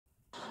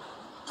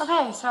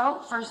Okay,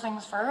 so first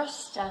things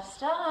first, stuff's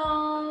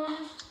done.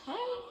 Hey,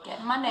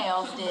 getting my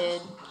nails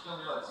did.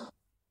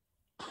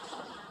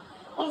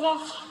 Is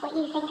this what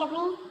you think of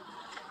me?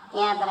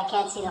 Yeah, but I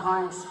can't see the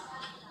horns.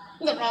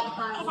 The red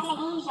horns. Because I'm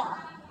an angel.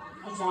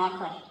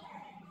 Exactly.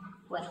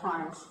 With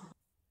horns.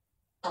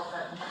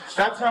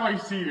 That's how I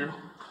see you.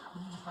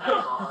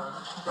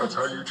 That's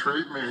how you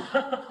treat me.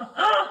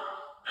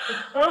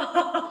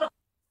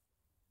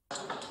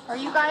 Are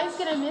you guys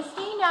gonna miss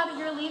me now that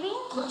you're leaving?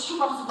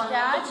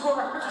 Dad?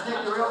 I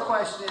think the real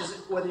question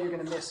is whether you're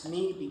gonna miss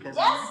me because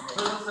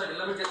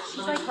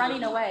She's like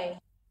running away.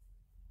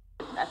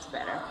 That's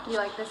better. You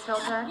like this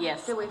filter?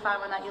 Yes. Did we find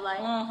one that you like?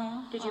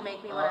 Mm-hmm. Did you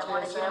make me what I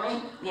wanted you to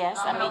make? Yes,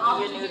 I made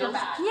you your noodles.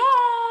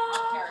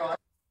 Yeah!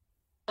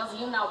 Love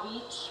you now,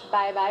 beach.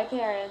 Bye-bye,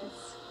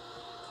 parents.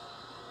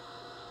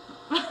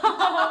 Party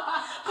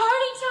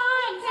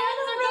time!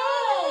 Parents are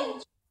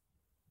good!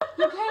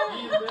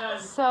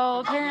 So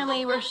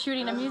apparently we're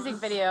shooting a music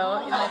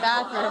video in my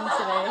bathroom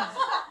today.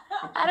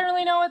 I don't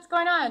really know what's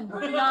going on.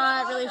 I'm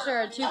not really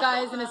sure. 2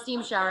 guys in a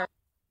steam shower.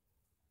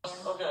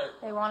 Okay.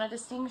 They wanted a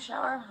steam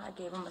shower. I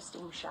gave them a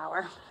steam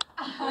shower.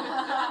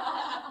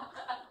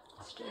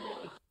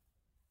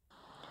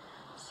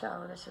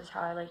 So this is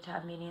how I like to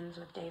have meetings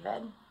with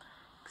David.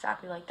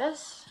 Exactly like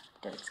this.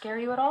 Did it scare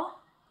you at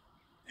all?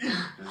 Did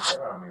it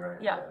scare me,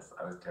 right? Yeah. Yes,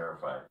 I was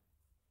terrified.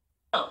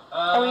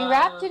 Are we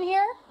wrapped in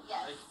here?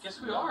 Yes. I guess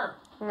we are.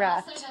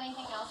 Wrapped. If there's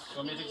anything else you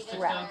want me to take 6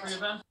 down for you,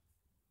 Ben?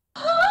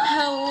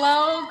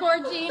 Hello,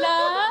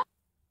 Gorgina.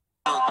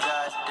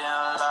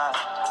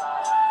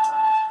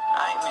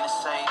 I ain't mean to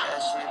say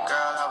that shit,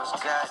 girl. I was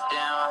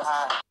goddamn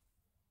high.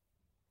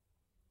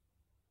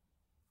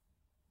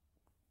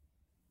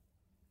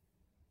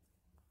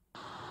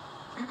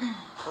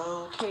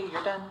 okay,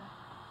 you're done.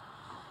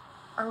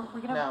 Are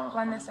we gonna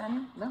blend this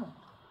in? No.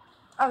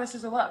 Oh, this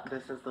is a look.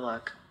 This is the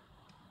look.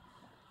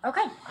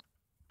 Okay.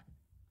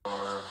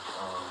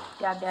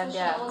 Dab, dab,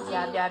 dab,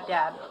 dab, dab,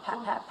 dab.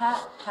 Pat, pat,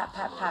 pat, pat,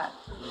 pat, pat.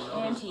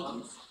 And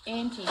tease.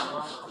 And tease.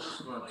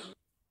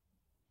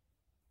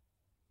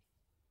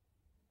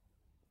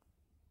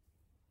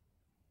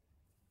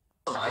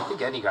 I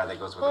think any guy that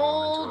goes with a woman to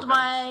Hold events.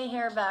 my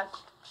hair back.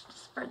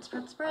 Spread,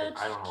 spread, spread.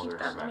 I don't hold Keep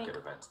her hair that back mic. at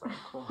events though.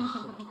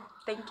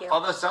 Thank you.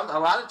 Although a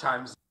lot of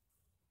times.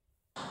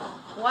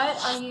 What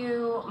are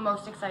you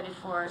most excited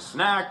for?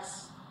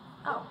 Snacks!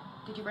 Oh,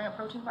 did you bring a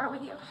protein bar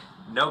with you?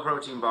 No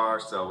protein bar,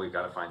 so we've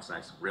got to find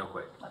snacks real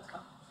quick. Let's go.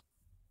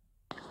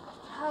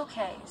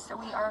 Okay, so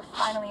we are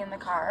finally in the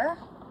car.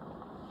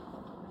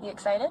 You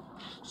excited?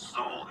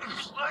 So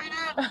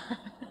excited!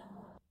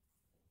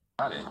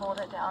 Got it. Hold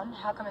it down.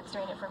 How come it's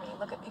doing it for me?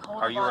 Look at me.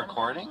 Hold Are the you bottom.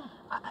 recording?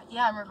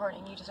 Yeah, I'm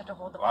recording. You just have to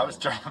hold the Well, I volume. was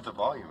turning up the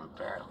volume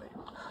apparently.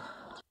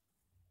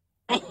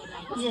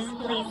 Just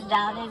please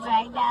stop this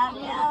right now,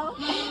 no.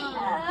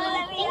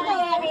 Let me go,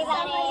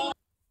 everybody.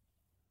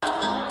 So,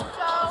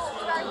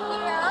 we are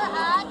here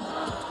at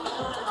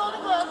the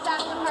Golden Globes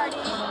after party,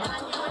 and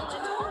I'm here with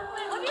this.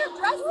 Look at your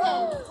dresses.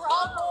 We're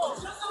all gold.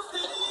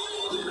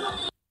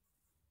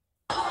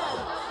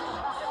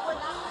 When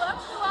you look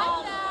right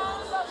now,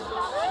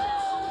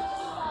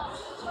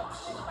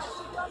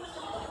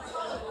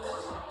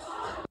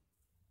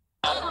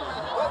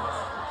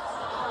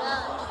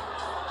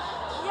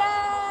 yes!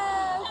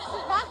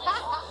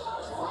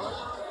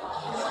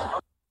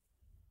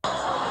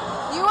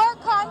 You are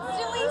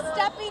constantly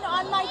stepping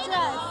on my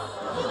dress.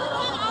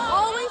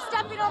 Always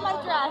stepping on my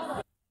dress.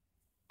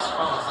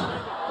 Oh,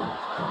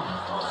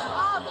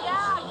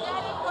 yeah,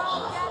 get it, girl,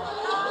 get it,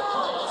 girl.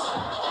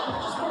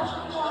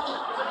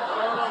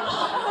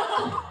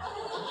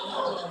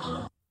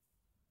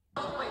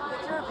 Wait,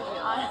 picture or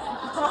video?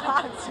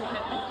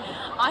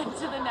 On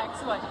to the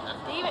next one.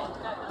 David,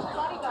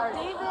 bodyguard.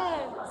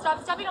 David, stop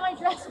stepping on my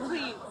dress,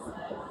 please.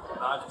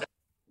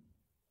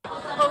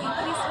 Chloe,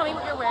 please tell me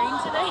what you're wearing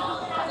today.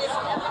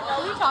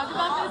 Can we talk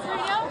about this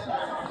right now?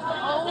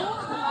 Oh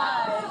my.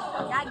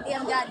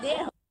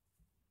 Goddamn.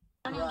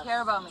 Don't even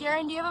care about me.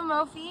 Darren, do you have a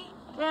Mophie?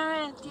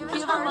 Darren, do you have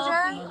a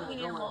charger?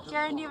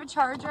 Darren, do you have a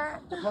charger?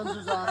 Depends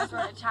who's asking.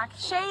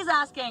 Shay's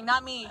asking,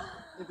 not me.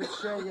 If it's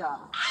Shay, yeah.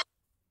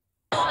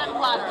 I'm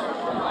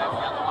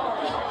flattered.